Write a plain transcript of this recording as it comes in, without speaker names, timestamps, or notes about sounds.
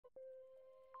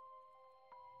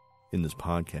In this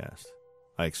podcast,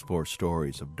 I explore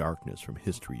stories of darkness from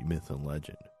history, myth, and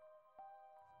legend.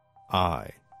 I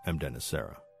am Dennis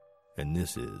Sarah, and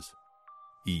this is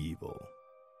Evil.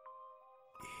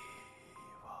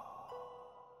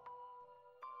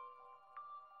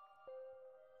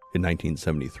 In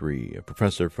 1973, a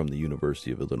professor from the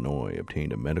University of Illinois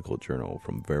obtained a medical journal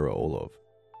from Vera Orlov.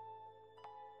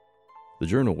 The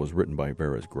journal was written by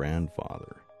Vera's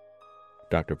grandfather,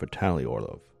 Dr. Vitaly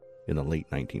Orlov, in the late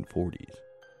 1940s.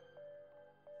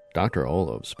 Dr.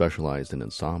 Orlov specialized in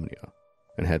insomnia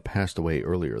and had passed away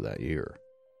earlier that year.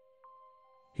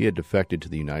 He had defected to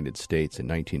the United States in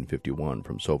 1951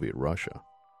 from Soviet Russia.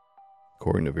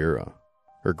 According to Vera,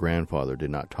 her grandfather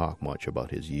did not talk much about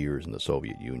his years in the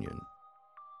Soviet Union.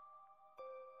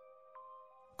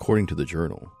 According to the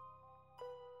journal,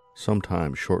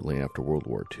 sometime shortly after World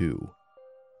War II,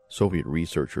 Soviet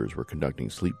researchers were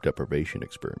conducting sleep deprivation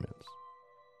experiments.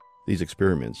 These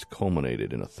experiments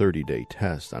culminated in a 30-day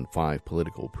test on 5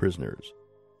 political prisoners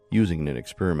using an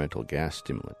experimental gas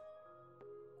stimulant.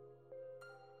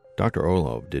 Dr.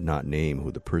 Orlov did not name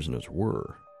who the prisoners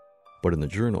were, but in the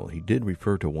journal he did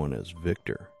refer to one as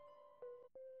Victor.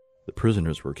 The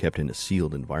prisoners were kept in a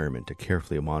sealed environment to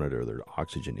carefully monitor their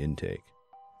oxygen intake,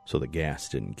 so the gas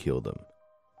didn't kill them,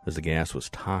 as the gas was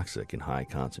toxic in high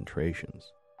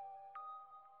concentrations.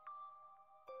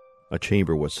 A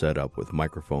chamber was set up with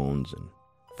microphones and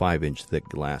 5-inch thick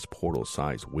glass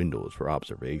portal-sized windows for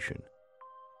observation.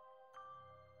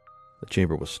 The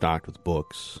chamber was stocked with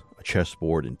books, a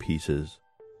chessboard in pieces,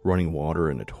 running water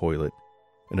and a toilet,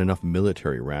 and enough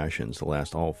military rations to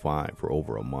last all 5 for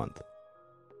over a month.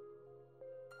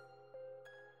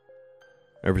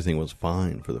 Everything was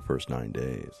fine for the first 9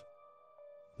 days.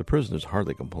 The prisoners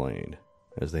hardly complained,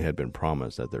 as they had been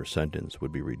promised that their sentence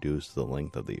would be reduced to the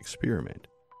length of the experiment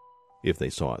if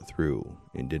they saw it through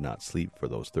and did not sleep for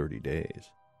those 30 days.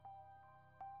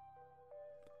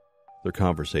 Their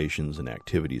conversations and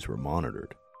activities were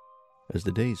monitored. As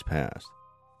the days passed,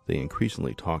 they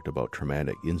increasingly talked about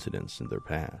traumatic incidents in their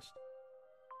past,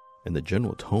 and the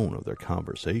general tone of their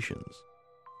conversations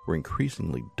were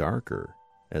increasingly darker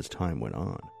as time went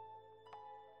on.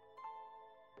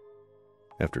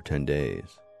 After 10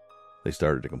 days, they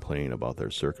started to complain about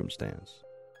their circumstance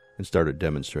and started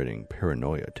demonstrating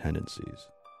paranoia tendencies.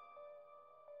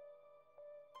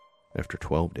 After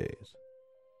 12 days,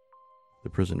 the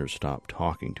prisoners stopped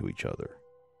talking to each other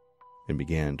and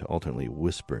began to alternately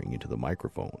whispering into the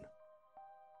microphone.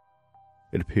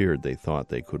 It appeared they thought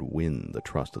they could win the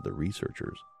trust of the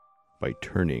researchers by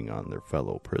turning on their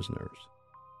fellow prisoners.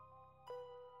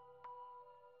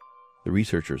 The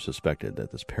researchers suspected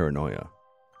that this paranoia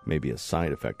may be a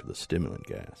side effect of the stimulant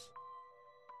gas.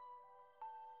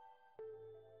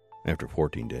 After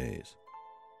 14 days,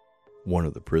 one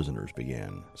of the prisoners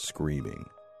began screaming.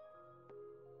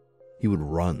 He would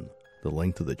run the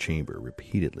length of the chamber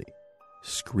repeatedly,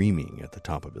 screaming at the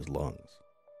top of his lungs.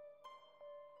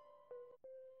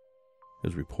 It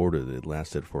was reported that it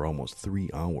lasted for almost 3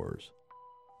 hours,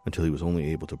 until he was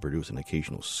only able to produce an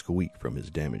occasional squeak from his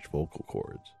damaged vocal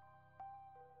cords.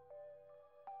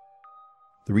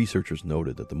 The researchers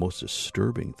noted that the most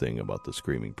disturbing thing about the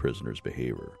screaming prisoner's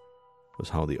behavior was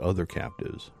how the other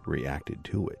captives reacted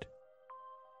to it.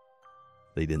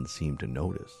 They didn't seem to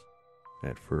notice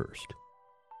at first.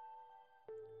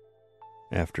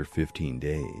 After 15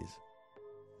 days,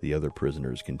 the other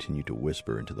prisoners continued to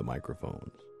whisper into the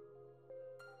microphones.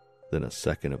 Then a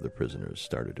second of the prisoners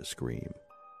started to scream.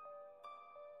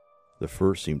 The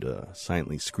first seemed to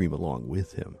silently scream along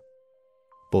with him,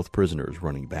 both prisoners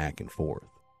running back and forth.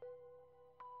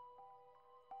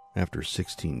 After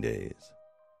 16 days,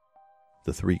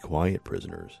 the 3 quiet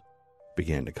prisoners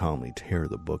began to calmly tear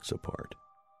the books apart.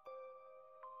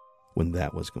 When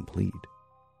that was complete,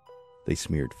 they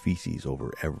smeared feces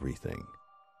over everything,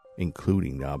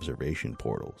 including the observation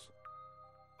portals.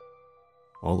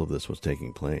 All of this was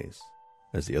taking place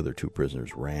as the other 2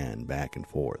 prisoners ran back and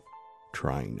forth,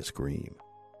 trying to scream.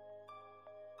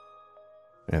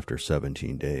 After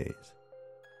 17 days,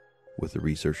 with the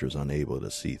researchers unable to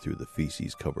see through the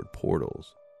feces-covered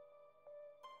portals,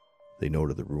 they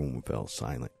noted the room fell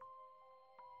silent.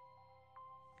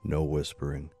 No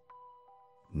whispering,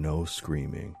 no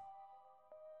screaming,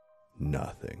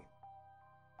 nothing.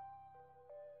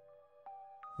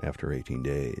 After 18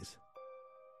 days,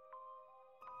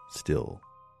 still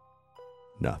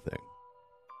nothing.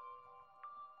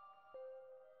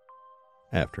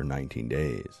 After 19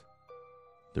 days,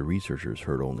 the researchers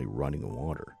heard only running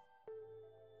water.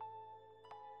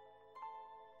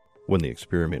 When the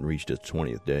experiment reached its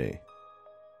 20th day,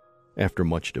 after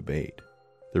much debate,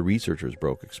 The researchers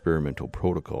broke experimental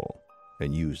protocol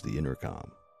and used the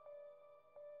intercom.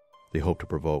 They hoped to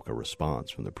provoke a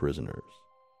response from the prisoners.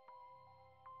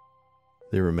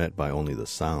 They were met by only the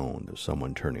sound of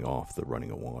someone turning off the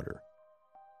running of water.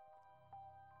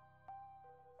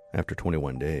 After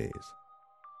 21 days,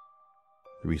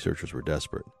 the researchers were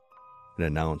desperate and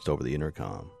announced over the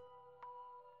intercom,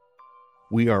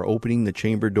 "We are opening the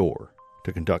chamber door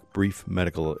to conduct brief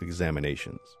medical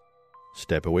examinations.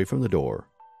 Step away from the door,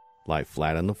 lie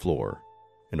flat on the floor,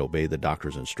 and obey the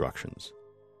doctor's instructions.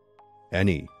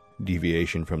 Any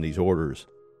deviation from these orders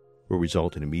will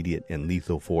result in immediate and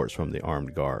lethal force from the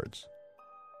armed guards.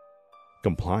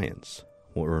 Compliance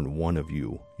will earn one of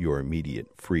you your immediate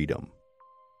freedom."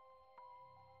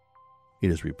 It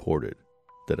is reported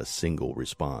that a single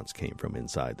response came from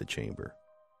inside the chamber.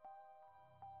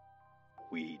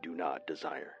 "We do not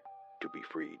desire to be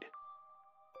freed."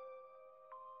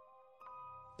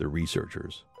 The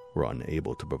researchers were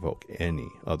unable to provoke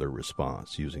any other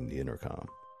response using the intercom.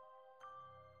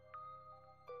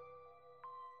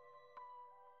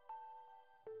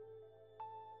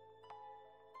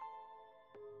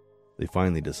 They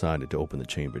finally decided to open the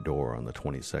chamber door on the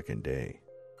 22nd day.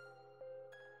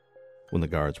 When the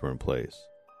guards were in place,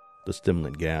 the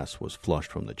stimulant gas was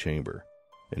flushed from the chamber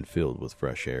and filled with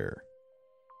fresh air.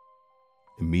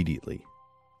 Immediately,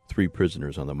 3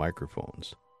 prisoners on the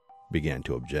microphones began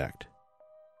to object.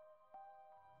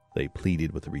 They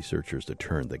pleaded with the researchers to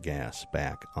turn the gas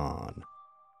back on.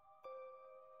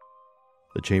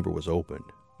 The chamber was opened,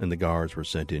 and the guards were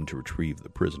sent in to retrieve the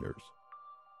prisoners.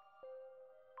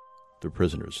 The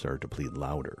prisoners started to plead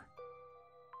louder.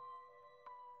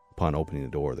 Upon opening the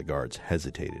door, the guards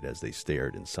hesitated as they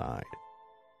stared inside.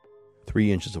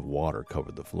 3 inches of water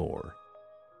covered the floor.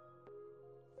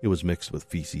 It was mixed with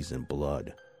feces and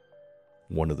blood.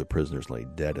 One of the prisoners lay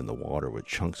dead in the water with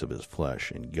chunks of his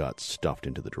flesh and guts stuffed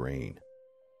into the drain.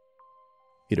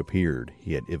 It appeared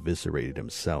he had eviscerated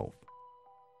himself.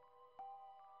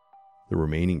 The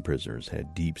remaining prisoners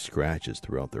had deep scratches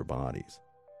throughout their bodies,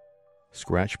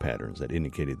 scratch patterns that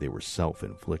indicated they were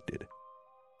self-inflicted.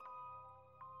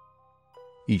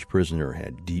 Each prisoner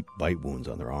had deep bite wounds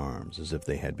on their arms, as if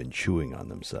they had been chewing on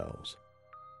themselves.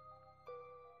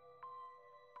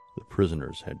 The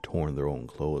prisoners had torn their own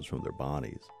clothes from their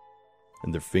bodies,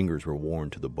 and their fingers were worn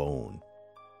to the bone.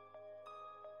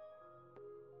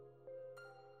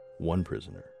 One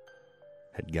prisoner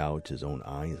had gouged his own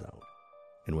eyes out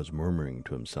and was murmuring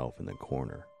to himself in the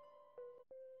corner.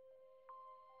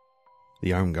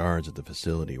 The armed guards at the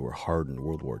facility were hardened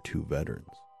World War II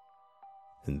veterans,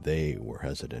 and they were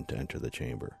hesitant to enter the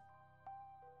chamber.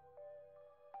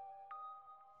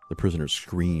 The prisoners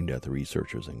screamed at the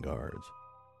researchers and guards.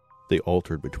 They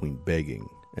altered between begging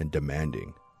and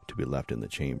demanding to be left in the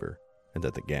chamber and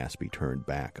that the gas be turned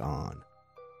back on.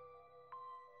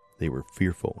 They were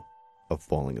fearful of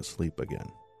falling asleep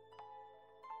again.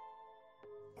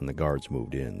 When the guards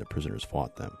moved in, the prisoners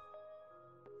fought them.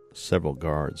 Several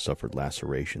guards suffered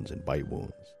lacerations and bite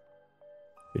wounds.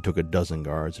 It took 12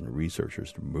 guards and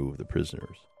researchers to remove the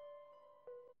prisoners.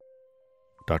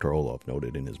 Dr. Orlov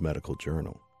noted in his medical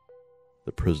journal,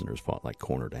 the prisoners fought like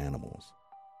cornered animals.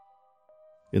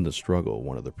 In the struggle,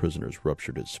 one of the prisoners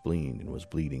ruptured his spleen and was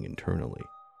bleeding internally.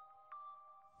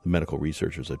 The medical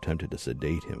researchers attempted to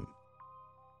sedate him,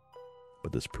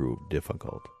 but this proved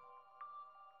difficult.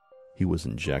 He was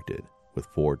injected with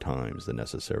 4 times the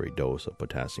necessary dose of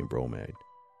potassium bromide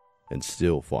and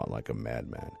still fought like a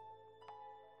madman,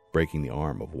 breaking the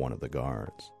arm of one of the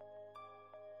guards.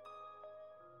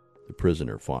 The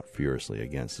prisoner fought furiously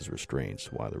against his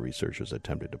restraints while the researchers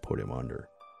attempted to put him under.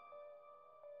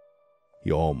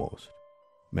 He almost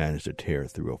managed to tear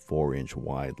through a 4-inch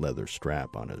wide leather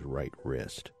strap on his right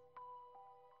wrist.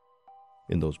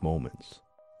 In those moments,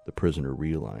 the prisoner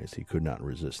realized he could not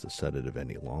resist the sedative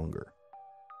any longer.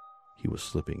 He was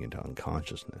slipping into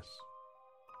unconsciousness.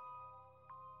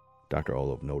 Dr.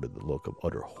 Orlov noted the look of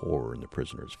utter horror in the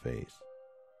prisoner's face.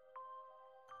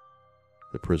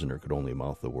 The prisoner could only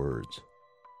mouth the words,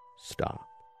 "Stop,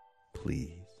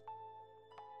 please,"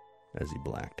 as he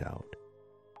blacked out.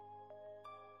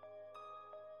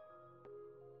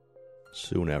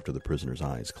 Soon after the prisoner's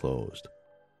eyes closed,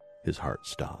 his heart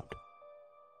stopped.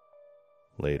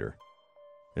 Later,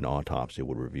 an autopsy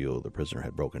would reveal the prisoner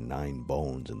had broken 9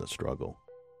 bones in the struggle.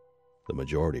 The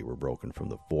majority were broken from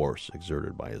the force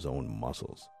exerted by his own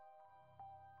muscles.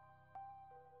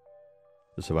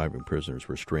 The surviving prisoners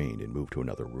were restrained and moved to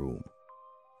another room.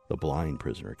 The blind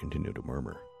prisoner continued to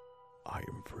murmur, "I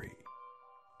am free.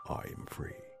 I am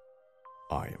free.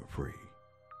 I am free."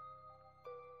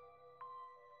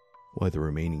 While the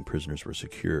remaining prisoners were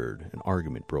secured, an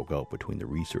argument broke out between the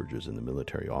researchers and the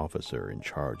military officer in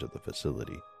charge of the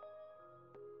facility.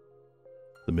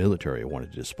 The military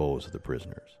wanted to dispose of the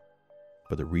prisoners,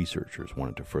 but the researchers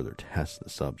wanted to further test the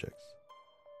subjects.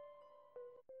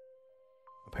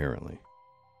 Apparently,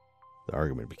 the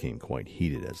argument became quite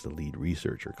heated as the lead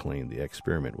researcher claimed the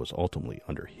experiment was ultimately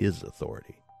under his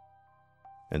authority,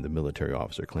 and the military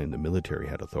officer claimed the military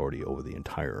had authority over the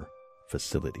entire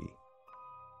facility.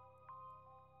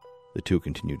 The two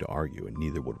continued to argue, and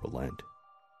neither would relent.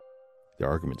 The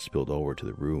argument spilled over to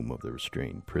the room of the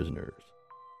restrained prisoners,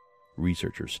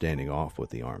 researchers standing off with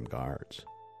the armed guards.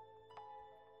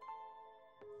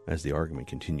 As the argument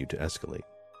continued to escalate,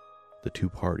 the two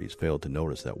parties failed to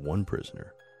notice that one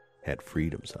prisoner had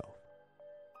freed himself.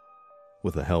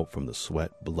 With the help from the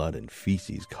sweat, blood, and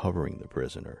feces covering the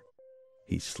prisoner,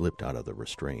 he slipped out of the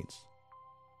restraints.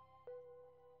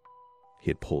 He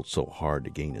had pulled so hard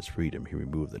to gain his freedom, he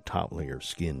removed the top layer of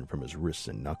skin from his wrists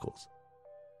and knuckles.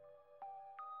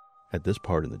 At this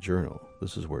part in the journal,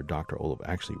 this is where Dr. Orlov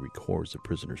actually records the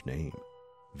prisoner's name,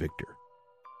 Victor.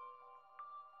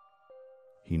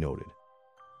 He noted,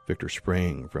 Victor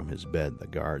sprang from his bed, the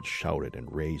guards shouted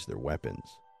and raised their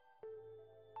weapons.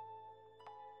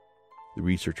 The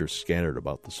researchers scattered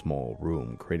about the small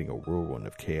room, creating a whirlwind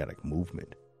of chaotic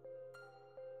movement.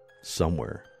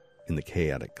 Somewhere, in the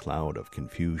chaotic cloud of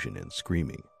confusion and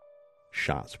screaming,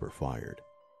 shots were fired.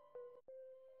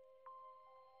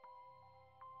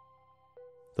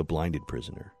 The blinded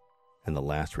prisoner and the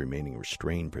last remaining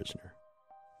restrained prisoner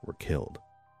were killed.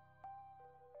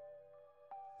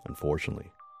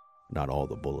 Unfortunately, not all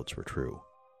the bullets were true.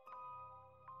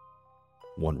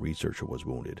 One researcher was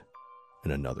wounded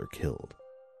and another killed.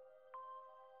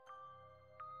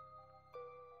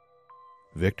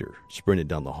 Victor sprinted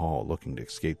down the hall looking to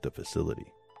escape the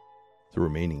facility. The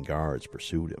remaining guards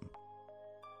pursued him.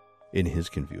 In his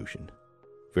confusion,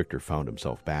 Victor found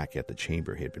himself back at the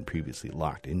chamber he had been previously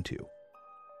locked into.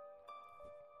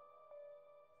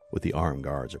 With the armed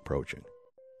guards approaching,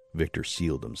 Victor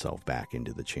sealed himself back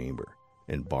into the chamber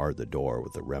and barred the door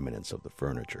with the remnants of the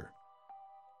furniture.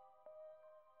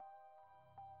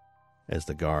 As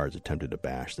the guards attempted to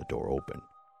bash the door open,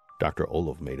 Dr.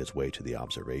 Orlov made his way to the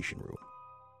observation room.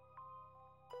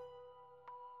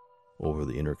 Over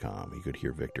the intercom, he could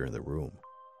hear Victor in the room,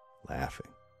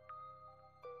 laughing.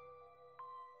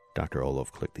 Dr.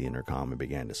 Orlov clicked the intercom and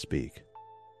began to speak.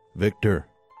 "Victor!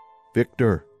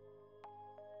 Victor!"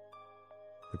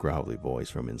 The gravelly voice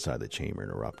from inside the chamber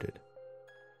interrupted.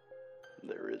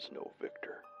 "There is no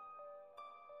Victor."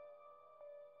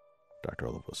 Dr.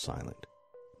 Orlov was silent,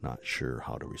 not sure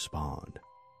how to respond.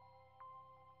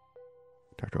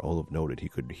 Dr. Orlov noted he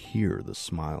could hear the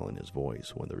smile in his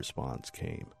voice when the response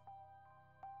came.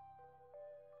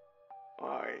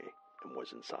 "I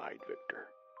was inside, Victor.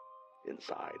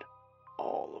 Inside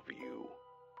all of you.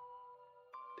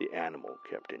 The animal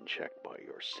kept in check by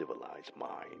your civilized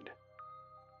mind.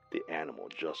 The animal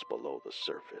just below the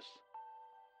surface.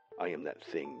 I am that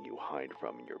thing you hide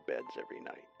from in your beds every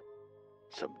night,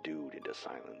 subdued into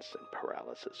silence and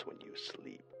paralysis when you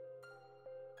sleep."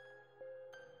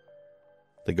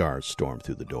 The guards stormed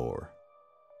through the door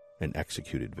and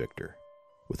executed Victor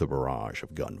with a barrage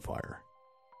of gunfire.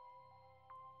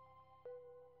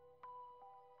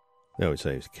 They always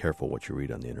say, careful what you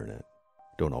read on the internet.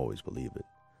 Don't always believe it.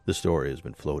 This story has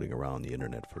been floating around the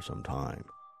internet for some time.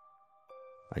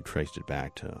 I traced it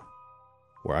back to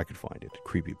where I could find it,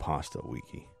 Creepypasta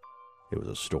Wiki. It was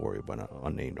a story by an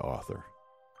unnamed author.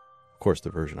 Of course, the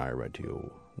version I read to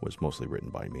you was mostly written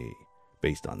by me,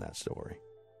 based on that story.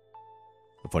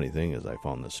 The funny thing is I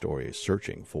found this story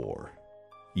searching for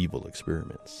evil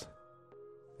experiments.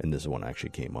 And this one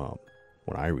actually came up.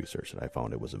 When I researched it, I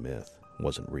found it was a myth. It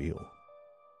wasn't real.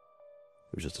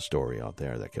 It was just a story out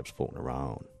there that kept floating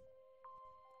around.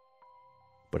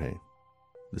 But hey,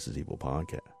 this is Evil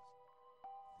Podcast.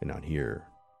 And on here,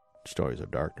 stories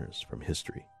of darkness from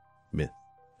history, myth,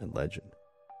 and legend.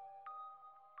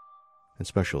 And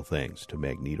special thanks to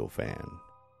MagnetoFan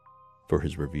for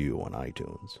his review on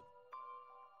iTunes.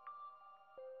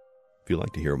 If you'd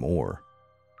like to hear more,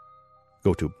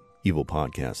 go to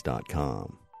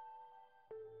evilpodcast.com.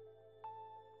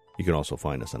 You can also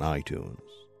find us on iTunes.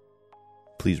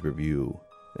 Please review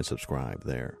and subscribe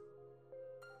there.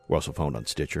 We're also found on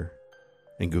Stitcher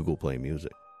and Google Play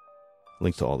Music.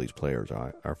 Links to all these players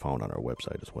are found on our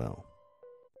website as well.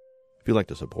 If you'd like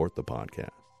to support the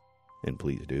podcast, and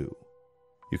please do,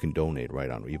 you can donate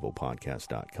right on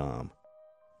evilpodcast.com,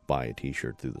 buy a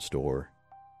t-shirt through the store,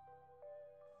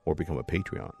 or become a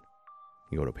Patreon.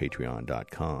 You go to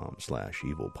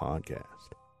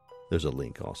patreon.com/evilpodcast. There's a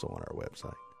link also on our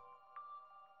website.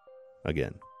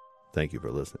 Again, thank you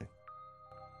for listening.